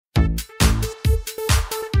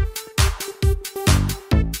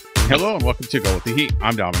Hello and welcome to Go With The Heat.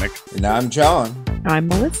 I'm Dominic. And I'm John. I'm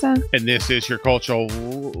Melissa. And this is your cultural...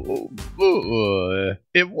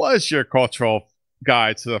 It was your cultural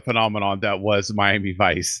guide to the phenomenon that was Miami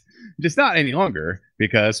Vice. Just not any longer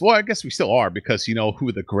because, well, I guess we still are because you know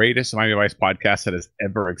who the greatest Miami Vice podcast that has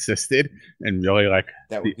ever existed and really like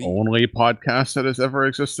the only podcast that has ever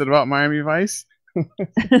existed about Miami Vice?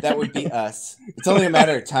 That would be us. It's only a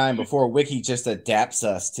matter of time before Wiki just adapts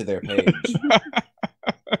us to their page.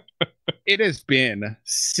 It has been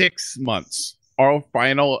 6 months. Our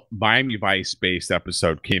final Miami Vice based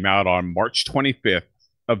episode came out on March 25th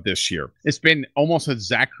of this year. It's been almost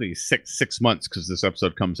exactly six months because this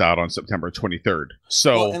episode comes out on September 23rd.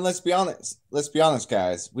 So, well, and let's be honest,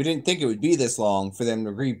 guys. We didn't think it would be this long for them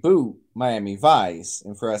to reboot Miami Vice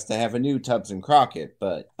and for us to have a new Tubbs and Crockett,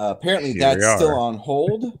 but apparently that's still on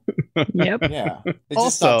hold. Yep. Yeah. They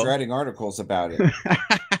just stopped writing articles about it.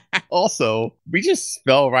 Also, we just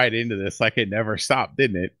fell right into this like it never stopped,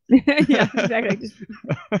 didn't it? Yeah, exactly.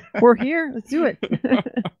 We're here. Let's do it.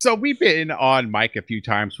 So we've been on mic a few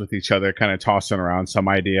times with each other, kind of tossing around some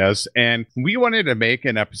ideas, and we wanted to make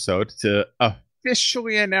an episode to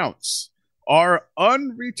officially announce our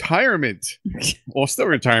unretirement. Well, still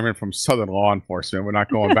retirement from Southern law enforcement. We're not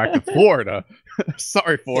going back to Florida.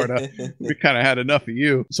 Sorry, Florida. We kind of had enough of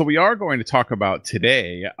you. So we are going to talk about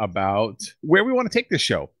today about where we want to take this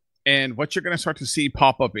show and what you're going to start to see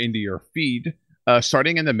pop up into your feed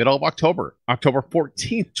starting in the middle of October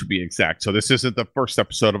 14th to be exact. So this isn't the first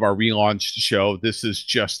episode of our relaunched show. This is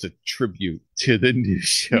just a tribute to the new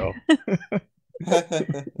show.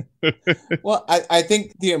 Well, I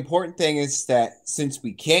think the important thing is that since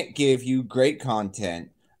we can't give you great content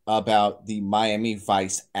about the Miami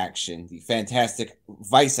Vice action, the fantastic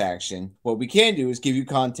Vice action, what we can do is give you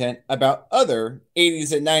content about other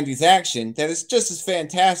 80s and 90s action that is just as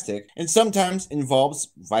fantastic and sometimes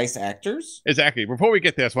involves Vice actors. Exactly. Before we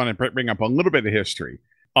get there, I just want to bring up a little bit of history.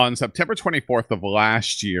 On September 24th of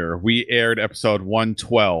last year, we aired episode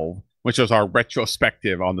 112, which was our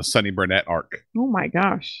retrospective on the Sonny Burnett arc. Oh my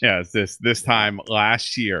gosh. Yeah, it's this time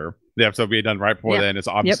last year. The episode we had done right before then is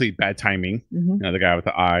obviously bad timing. Mm-hmm. You know, the guy with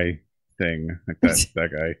the eye thing, like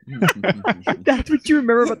that guy. That's what you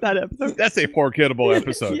remember about that episode? That's a forgettable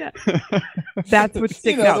episode. Yeah. That's what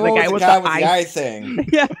sticks out. The guy with the eye thing.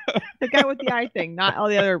 Yeah, the guy with the eye thing, not all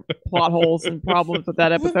the other plot holes and problems with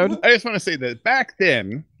that episode. I just want to say that back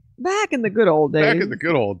in the good old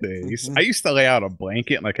days, I used to lay out a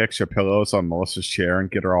blanket and like extra pillows on Melissa's chair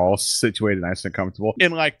and get her all situated nice and comfortable.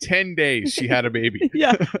 In like 10 days, she had a baby.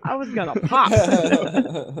 Yeah, I was gonna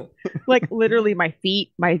pop. Like literally my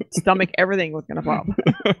feet, my stomach, everything was gonna pop.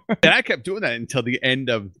 And I kept doing that until the end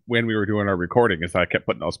of when we were doing our recording. So I kept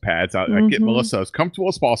putting those pads out. I get Melissa as comfortable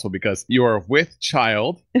as possible because you are with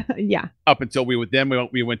child. Yeah. Up until we went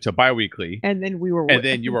to biweekly. And then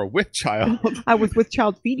then you were with child. I was with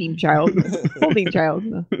child feeding child, holding child.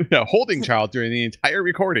 Yeah, holding child during the entire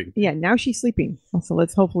recording. Yeah, now she's sleeping. So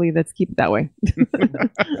let's keep it that way.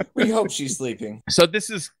 We hope she's sleeping. So this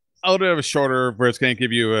is a little bit of a shorter, where it's going to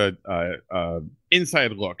give you a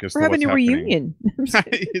inside look as to what's happening. We're having a reunion.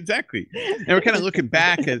 Exactly. And we're kind of looking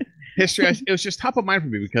back at history. It was just top of mind for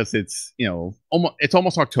me because it's, you know, it's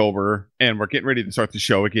almost October and we're getting ready to start the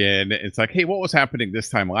show again. It's like, hey, what was happening this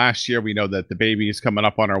time last year? We know that the baby is coming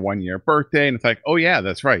up on our 1-year birthday. And it's like, oh yeah,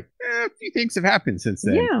 that's right. A few things have happened since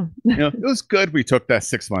then. Yeah. You know, it was good we took that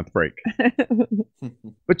 6-month break.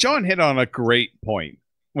 But John hit on a great point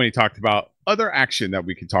when he talked about other action that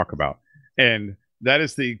we could talk about. And that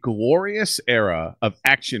is the glorious era of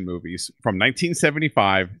action movies from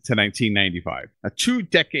 1975 to 1995. A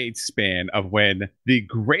 2-decade span of when the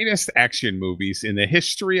greatest action movies in the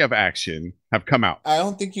history of action have come out. I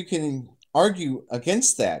don't think you can argue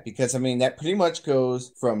against that because, I mean, that pretty much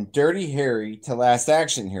goes from Dirty Harry to Last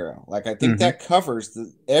Action Hero. Like, I think that covers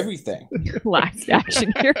everything. Last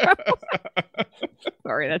Action Hero.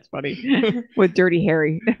 Sorry, that's funny. With Dirty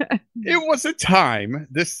Harry. It was a time,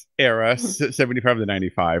 this era, 75 to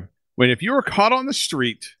 95, when if you were caught on the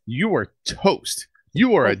street, you were toast. You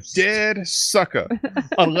were a dead sucker.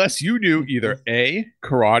 Unless you knew either A,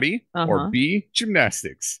 karate, or B,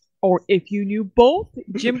 gymnastics. Or if you knew both,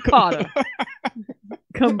 Gymkata.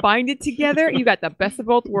 Combined it together, you got the best of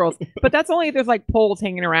both worlds. But that's only if there's like poles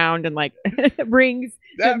hanging around and like rings.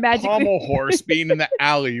 That pommel horse being in the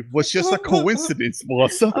alley was just a coincidence,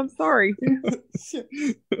 Melissa. I'm sorry.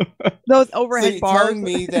 Those overhead bars,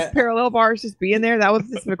 parallel bars just being there, that was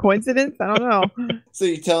just a coincidence? I don't know. So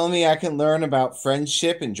you're telling me I can learn about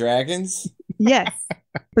friendship and dragons? Yes.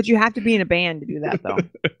 But you have to be in a band to do that, though.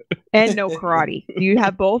 And no karate. Do you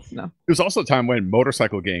have both? No. There was also a time when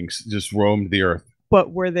motorcycle gangs just roamed the earth.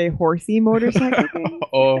 But were they horsey motorcycle games?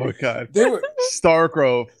 Oh God. They were,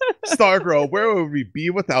 Stargrove, where would we be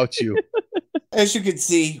without you? as you can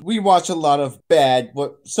see, we watch a lot of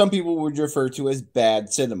what some people would refer to as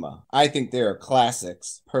bad cinema. I think they are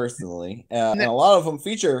classics, personally. And a lot of them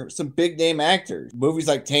feature some big name actors. Movies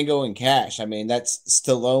like Tango and Cash. I mean, that's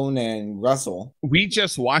Stallone and Russell. We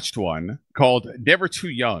just watched one called Never Too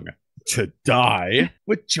Young to Die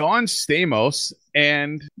with John Stamos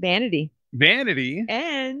and Vanity.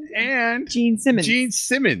 And Gene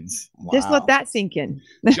Simmons. Wow. Just let that sink in.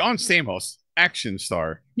 John Stamos, action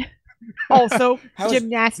star. Also,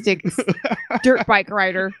 gymnastics, dirt bike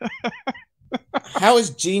rider. How is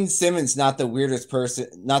Gene Simmons not the weirdest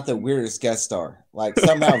guest star? Like,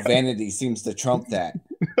 somehow Vanity seems to trump that.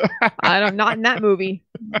 Not in that movie.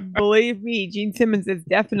 Believe me, Gene Simmons is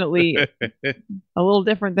definitely a little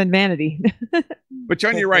different than Vanity. But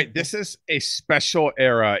John, you're right. This is a special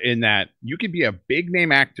era in that you can be a big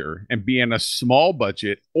name actor and be in a small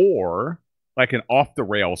budget, or like an off the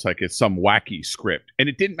rails, like it's some wacky script. And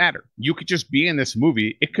it didn't matter. You could just be in this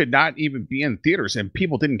movie. It could not even be in theaters and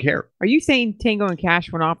people didn't care. Are you saying Tango and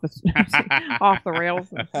Cash went off the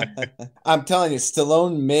rails? I'm telling you,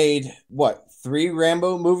 Stallone made, 3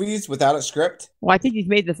 Rambo movies without a script? Well, I think he's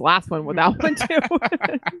made this last one without one too.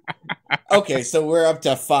 Okay, so we're up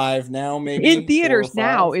to 5 now, maybe? In theaters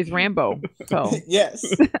now is Rambo. So yes.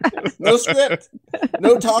 No script.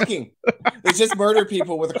 No talking. They just murder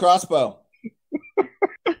people with a crossbow.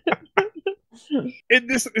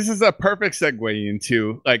 This is a perfect segue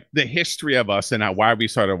into like the history of us and why we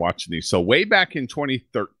started watching these. So way back in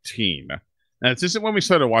 2013, and this isn't when we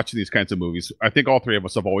started watching these kinds of movies. I think all 3 of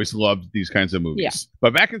us have always loved these kinds of movies. Yeah.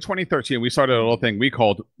 But back in 2013, we started a little thing we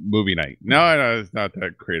called Movie Night. No, it's not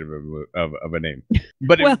that creative of a name.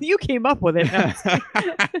 But you came up with it.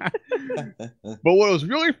 But what it was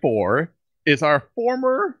really for is our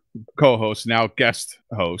former co-host, now guest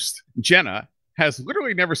host, Jenna, has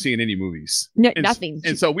literally never seen any movies. Nothing.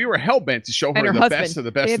 And so we were hell-bent to show her the best of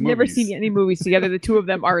the best movies. They have never seen any movies together. The 2 of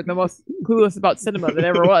them are the most clueless about cinema that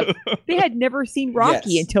ever was. They had never seen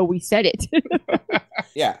Rocky until we said it.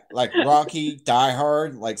 Yeah, like Rocky, Die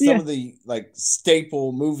Hard, like some of the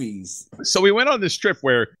staple movies. So we went on this trip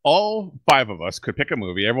where all 5 of us could pick a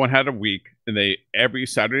movie. Everyone had a week, and every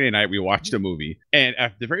Saturday night we watched a movie. And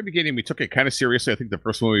at the very beginning, we took it kind of seriously. I think the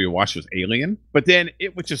first movie we watched was Alien, but then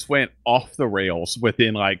it just went off the rails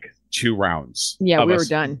within 2 rounds. Yeah, we were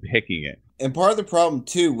done picking it. And part of the problem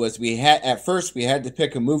too was at first we had to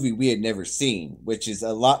pick a movie we had never seen, which is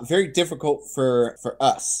very difficult for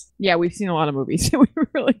us. Yeah, we've seen a lot of movies. We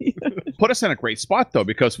really put us in a great spot though,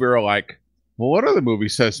 because we were like, well, what other movie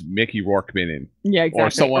says Mickey Rourke been in? Yeah, exactly. Or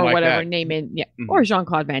someone like whatever that. Name in. Yeah, or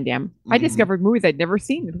Jean-Claude Van Damme. I discovered movies I'd never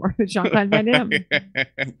seen before with Jean-Claude Van Damme.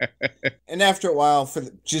 And after a while,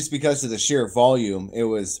 just because of the sheer volume, it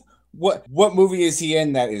was what movie is he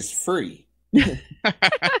in that is free?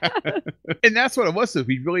 And that's what it was. So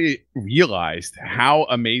we really realized how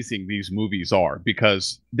amazing these movies are,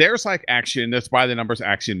 because there's action, there's by the numbers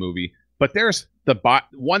action movie, but there's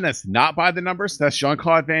one that's not by the numbers. That's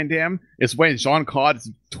Jean-Claude Van Damme. Is when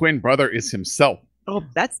Jean-Claude's twin brother is himself. Oh,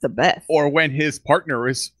 that's the best. Or when his partner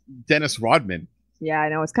is Dennis Rodman. Yeah, I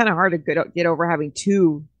know. It's kind of hard to get over having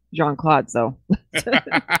 2 Jean-Claudes, though.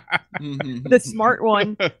 The smart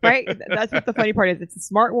one, right? That's what the funny part is. It's the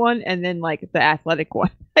smart one and then the athletic one.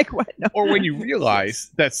 What? No. Or when you realize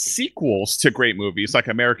that sequels to great movies like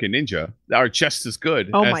American Ninja are just as good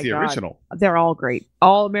as the original. They're all great.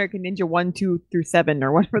 All American Ninja 1, 2 through 7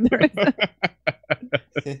 or whatever there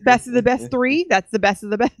is. Best of the best 3. That's the best of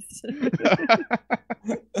the best.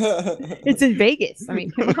 It's in Vegas. I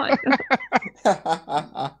mean, come on.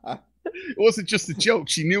 It wasn't just a joke.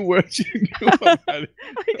 She knew about it.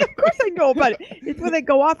 Of course I know about it. It's when they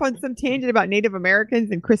go off on some tangent about Native Americans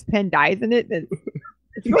and Chris Penn dies in it.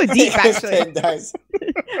 It's really deep, actually. Chris Penn dies.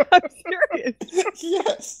 I'm serious.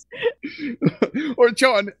 Yes. Or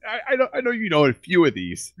John, I know you know a few of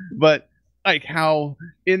these, but how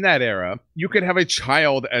in that era you could have a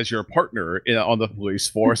child as your partner on the police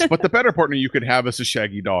force, but the better partner you could have is a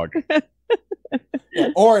shaggy dog. Yeah,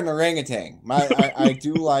 or an orangutan. I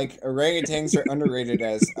do like orangutans are underrated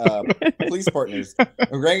as police partners.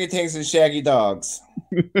 Orangutans and shaggy dogs.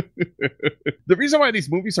 The reason why these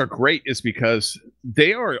movies are great is because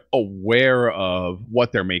they are aware of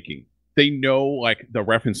what they're making. They know the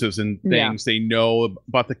references and things. Yeah. They know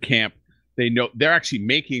about the camp. they're actually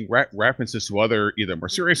making references to other either more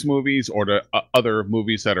serious movies or to other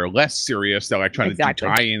movies that are less serious. They're like trying to do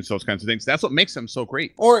tie-ins, those kinds of things. That's what makes them so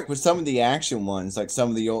great. Or with some of the action ones, like some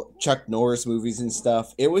of the old Chuck Norris movies and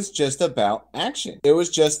stuff, it was just about action. It was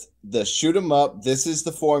just the shoot 'em up. This is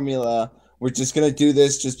the formula. We're just going to do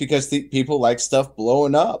this just because the people like stuff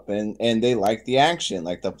blowing up and they like the action.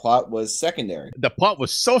 Like the plot was secondary. The plot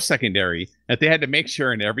was so secondary that they had to make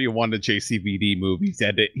sure in every one of the JCVD movies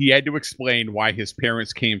he had to explain why his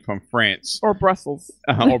parents came from France. Or Brussels.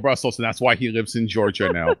 Or Brussels, and that's why he lives in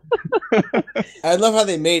Georgia now. I love how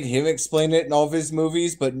they made him explain it in all of his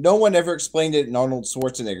movies, but no one ever explained it in Arnold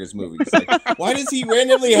Schwarzenegger's movies. Like, why does he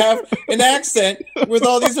randomly have an accent with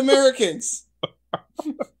all these Americans?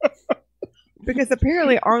 Because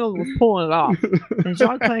apparently Arnold was pulling it off, and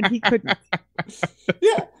Jean-Claude, he couldn't.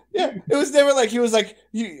 Yeah. It was never like he was like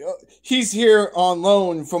he's here on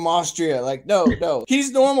loan from Austria. Like no,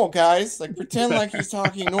 he's normal, guys. Like pretend like he's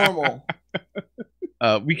talking normal.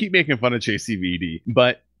 We keep making fun of JCVD,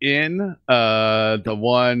 but in the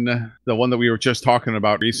one that we were just talking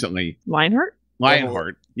about recently, Lionheart,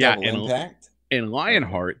 yeah, Impact. In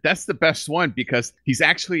Lionheart, that's the best one because he's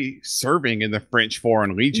actually serving in the French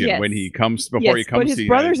Foreign Legion when he comes he comes to the but his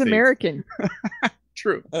brother's American.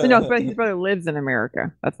 True. No, but his brother lives in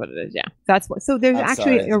America. That's what it is. Yeah, that's what. So there's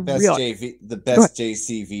the best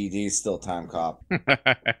JCVD is still Time Cop.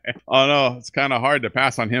 Oh no, it's kind of hard to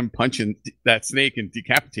pass on him punching that snake and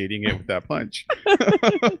decapitating it with that punch.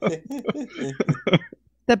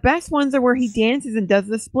 The best ones are where he dances and does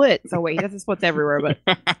the splits. Oh wait, he does the splits everywhere, but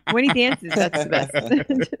when he dances, that's the best.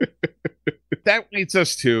 That leads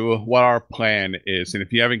us to what our plan is, and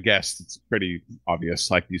if you haven't guessed, it's pretty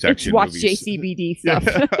obvious. Like these action watch movies. JCVD stuff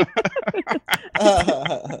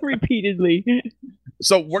repeatedly.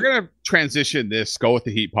 So we're gonna transition this Go With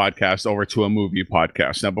the Heat podcast over to a movie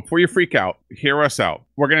podcast. Now, before you freak out, hear us out.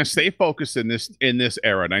 We're gonna stay focused in this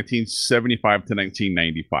era, 1975 to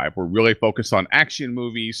 1995. We're really focused on action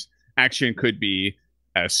movies. Action could be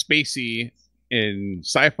as spacey in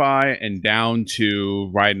sci-fi and down to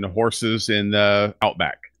riding horses in the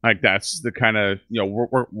outback. Like that's the kind of,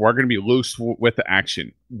 we're going to be loose with the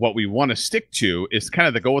action. What we want to stick to is kind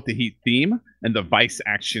of the Go With the Heat theme and the Vice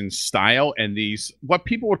action style and these, what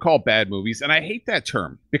people would call bad movies. And I hate that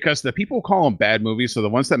term because the people who call them bad movies are the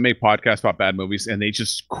ones that make podcasts about bad movies and they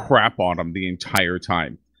just crap on them the entire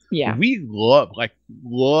time. Yeah. We love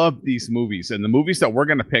these movies, and the movies that we're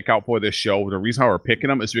going to pick out for this show, the reason why we're picking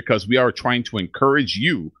them is because we are trying to encourage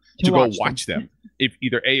you to go watch them. If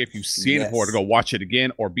either A, if you've seen it before, to go watch it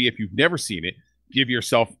again, or B, if you've never seen it, give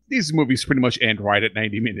yourself, these movies pretty much end right at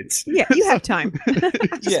 90 minutes. Yeah, you have time.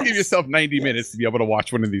 Just give yourself 90 minutes to be able to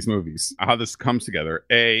watch one of these movies. How this comes together.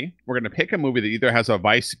 A, we're going to pick a movie that either has a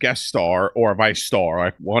Vice guest star or a Vice star,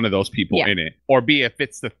 like one of those people in it, or B, it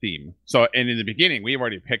fits the theme. So, and in the beginning, we've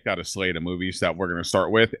already picked out a slate of movies that we're going to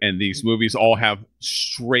start with, and these movies all have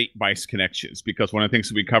straight Vice connections, because one of the things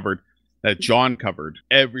that we covered, that John covered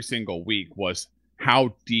every single week, was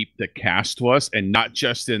how deep the cast was, and not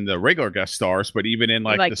just in the regular guest stars, but even in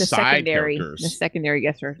like the side characters. The secondary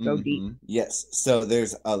guest stars go deep. Yes, so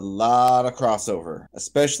there's a lot of crossover,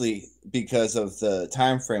 especially because of the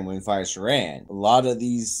time frame when Vice ran. A lot of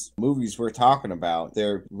these movies we're talking about,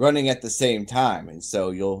 they're running at the same time, and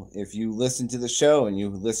so if you listen to the show and you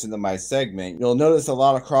listen to my segment, you'll notice a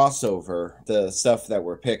lot of crossover, the stuff that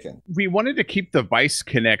we're picking. We wanted to keep the Vice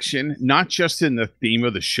connection not just in the theme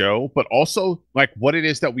of the show, but also like what it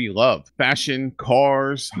is that we love: fashion,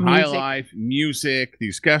 cars, high life, music,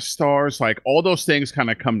 these guest stars, like all those things kind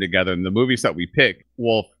of come together, and the movies that we pick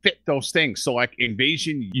will fit those things. So like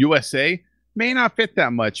Invasion USA may not fit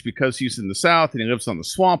that much because he's in the South and he lives on the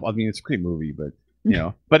swamp. I mean, it's a great movie, but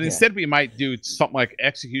but instead we might do something like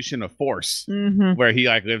Execution of Force, where he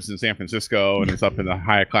like lives in San Francisco and is up in the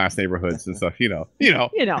higher class neighborhoods and stuff.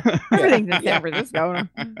 Everything's in San Francisco.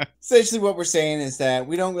 Essentially, what we're saying is that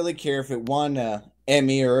we don't really care if it won an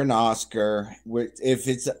Emmy or an Oscar. If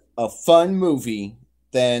it's a fun movie,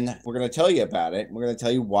 then we're going to tell you about it. We're going to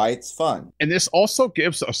tell you why it's fun. And this also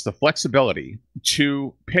gives us the flexibility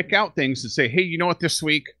to pick out things and say, hey, you know what, this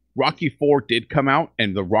week Rocky 4 did come out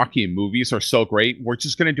and the Rocky movies are so great. We're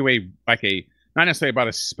just going to do not necessarily about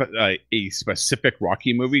a specific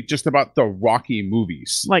Rocky movie, just about the Rocky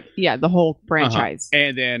movies. Like, the whole franchise.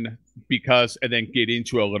 And then get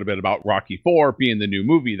into a little bit about Rocky 4 being the new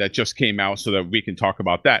movie that just came out so that we can talk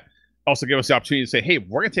about that. Also give us the opportunity to say, hey,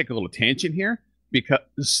 we're going to take a little tangent here,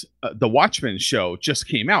 because the Watchmen show just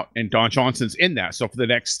came out and Don Johnson's in that. So for the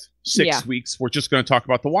next 6 weeks, we're just going to talk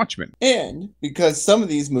about the Watchmen. And because some of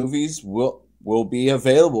these movies will will be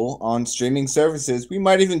available on streaming services. We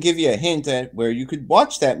might even give you a hint at where you could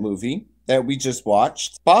watch that movie that we just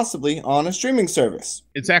watched, possibly on a streaming service.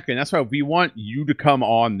 Exactly. And that's why we want you to come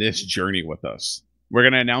on this journey with us. We're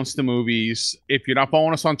going to announce the movies. If you're not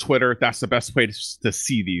following us on Twitter, that's the best way to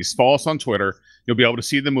see these. Follow us on Twitter. You'll be able to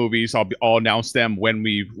see the movies. I'll announce them when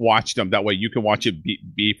we've watched them. That way you can watch it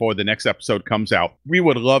before the next episode comes out. We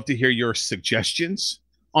would love to hear your suggestions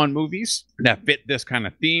on movies that fit this kind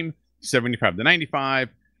of theme. 75 to 95,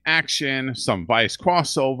 action, some Vice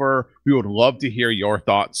crossover. We would love to hear your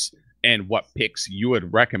thoughts and what picks you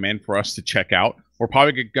would recommend for us to check out. We're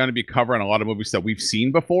probably going to be covering a lot of movies that we've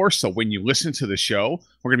seen before. So when you listen to the show,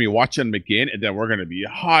 we're going to be watching them again, and then we're going to be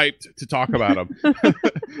hyped to talk about them.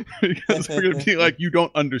 Because we're going to be like, you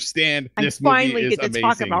don't understand. This movie is amazing. I finally get to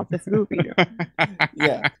talk about this movie.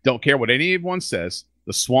 Yeah. Don't care what anyone says.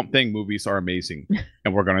 The Swamp Thing movies are amazing,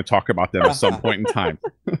 and we're going to talk about them at some point in time.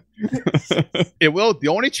 The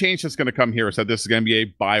only change that's going to come here is that this is going to be a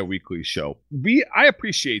bi-weekly show. I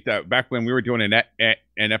appreciate that back when we were doing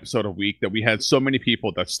an episode a week, that we had so many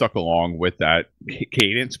people that stuck along with that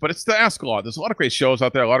cadence, but it's to ask a lot. There's a lot of great shows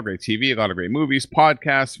out there, a lot of great TV, a lot of great movies,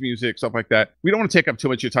 podcasts, music, stuff like that. We don't want to take up too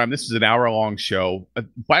much of your time. This is an hour-long show.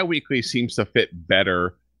 Bi-weekly seems to fit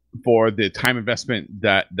better for the time investment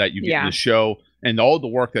that you get in the show, and all the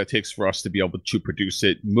work that it takes for us to be able to produce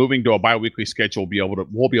it. Moving to a bi-weekly schedule,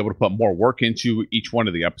 we'll be able to put more work into each one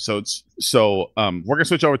of the episodes. So we're going to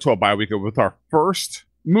switch over to a bi-weekly with our first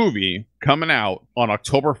movie coming out on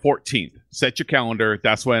October 14th. Set your calendar.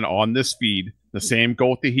 That's when on this feed, the same Go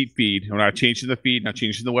With The Heat feed. We're not changing the feed, not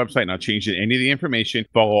changing the website, not changing any of the information.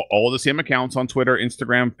 Follow all the same accounts on Twitter,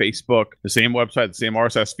 Instagram, Facebook, the same website, the same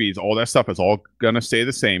RSS feeds. All that stuff is all going to stay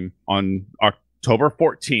the same. On October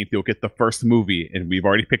 14th, you'll get the first movie, and we've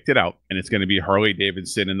already picked it out, and it's going to be Harley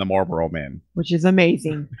Davidson and the Marlboro Man. Which is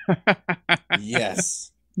amazing.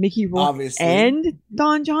 Yes. Mickey Rourke and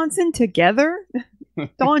Don Johnson together?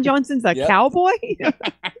 Don Johnson's a cowboy?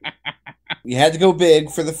 We had to go big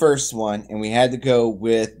for the first one, and we had to go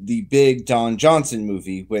with the big Don Johnson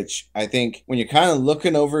movie, which I think when you're kind of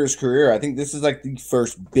looking over his career, I think this is like the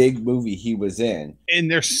first big movie he was in. And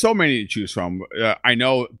there's so many to choose from. I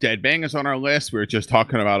know Dead Bang is on our list. We were just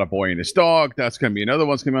talking about A Boy and His Dog. That's going to be another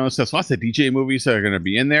one's going to be on the list. There's lots of DJ movies that are going to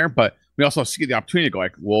be in there, but we also see the opportunity to go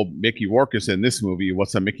like, well, Mickey Rourke is in this movie.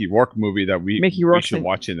 What's a Mickey Rourke movie that we should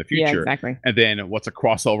watch in the future? Yeah, exactly. And then what's a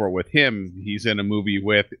crossover with him? He's in a movie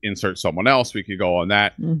with insert someone else. We could go on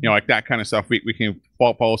that. Mm-hmm. You know, like that kind of stuff. We can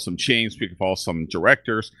follow some chains. We can follow some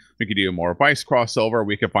directors. We could do more Vice crossover.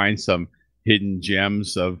 We could find some hidden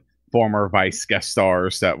gems of former Vice guest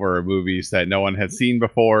stars that were movies that no one had seen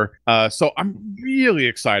before. So I'm really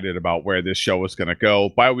excited about where this show is going to go.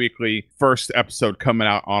 Bi-weekly, first episode coming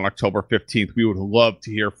out on October 15th. We would love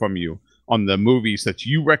to hear from you on the movies that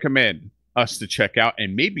you recommend us to check out,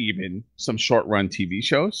 and maybe even some short-run TV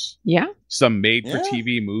shows. Yeah. Some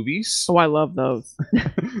made-for-TV movies. Oh, I love those.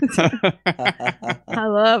 I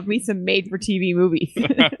love me some made-for-TV movies.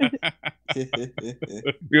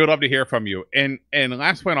 We would love to hear from you. And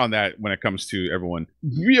last point on that, when it comes to everyone,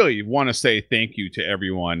 really want to say thank you to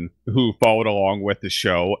everyone who followed along with the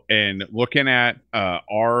show. And looking at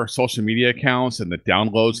our social media accounts and the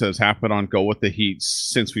downloads that has happened on Go With The Heat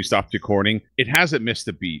since we stopped recording, it hasn't missed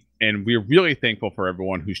a beat. And we're really thankful for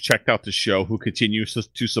everyone who's checked out the show, who continues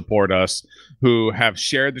to support us, who have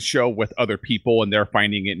shared the show with other people, and they're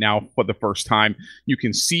finding it now for the first time. You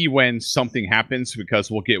can see when something happens,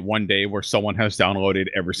 because we'll get one day where someone has downloaded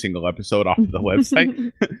every single episode off of the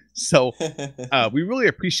website. So we really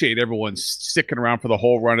appreciate everyone sticking around for the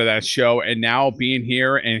whole run of that show, and now being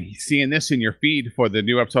here and seeing this in your feed for the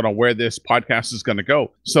new episode on where this podcast is going to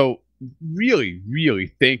go. So really,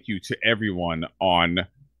 really thank you to everyone on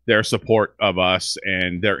their support of us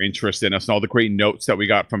and their interest in us, and all the great notes that we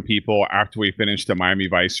got from people after we finished the Miami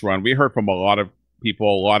Vice run. We heard from a lot of people,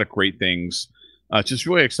 a lot of great things. Just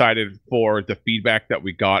really excited for the feedback that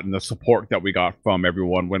we got and the support that we got from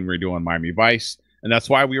everyone when we were doing Miami Vice. And that's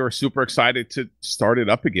why we were super excited to start it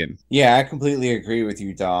up again. Yeah, I completely agree with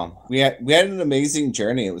you, Dom. We had an amazing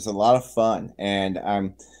journey. It was a lot of fun, and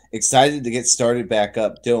I'm excited to get started back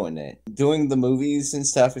up doing it. Doing the movies and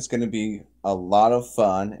stuff is going to be a lot of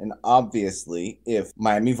fun, and obviously, if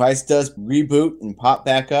Miami Vice does reboot and pop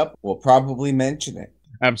back up, we'll probably mention it.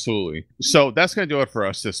 Absolutely. So that's going to do it for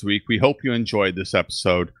us this week. We hope you enjoyed this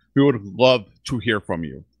episode. We would love to hear from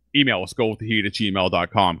you. Email us,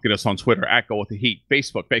 gowiththeheat@gmail.com. Get us on Twitter @gowiththeheat,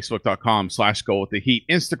 Facebook, facebook.com/gowiththeheat,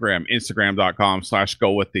 Instagram,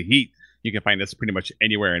 instagram.com/gowiththeheat. You can find us pretty much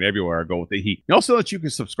anywhere and everywhere. Go With The Heat. And also that you can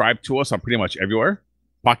subscribe to us on pretty much everywhere.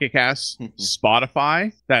 Pocket Cast,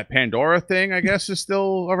 Spotify. That Pandora thing, I guess, is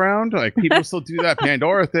still around. Like, people still do that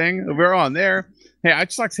Pandora thing. We're on there. Hey, I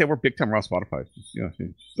just like to say we're big time around Spotify.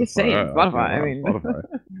 Just saying, Spotify. I mean, Spotify.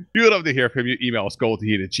 We would love to hear from you. Email us,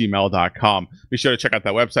 gowiththeheat@gmail.com. Be sure to check out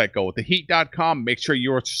that website, gowiththeheat.com. Make sure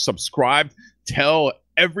you're subscribed. Tell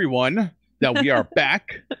everyone that we are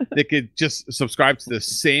back. They could just subscribe to the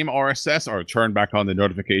same RSS or turn back on the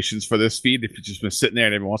notifications for this feed if you've just been sitting there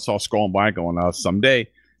and every once in a while scrolling by going,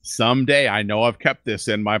 someday, I know I've kept this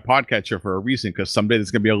in my podcatcher for a reason, because someday there's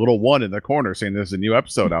going to be a little one in the corner saying there's a new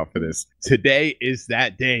episode out for this. Today is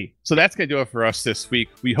that day. So that's going to do it for us this week.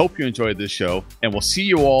 We hope you enjoyed this show, and we'll see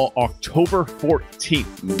you all October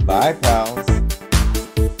 14th. Bye, pals.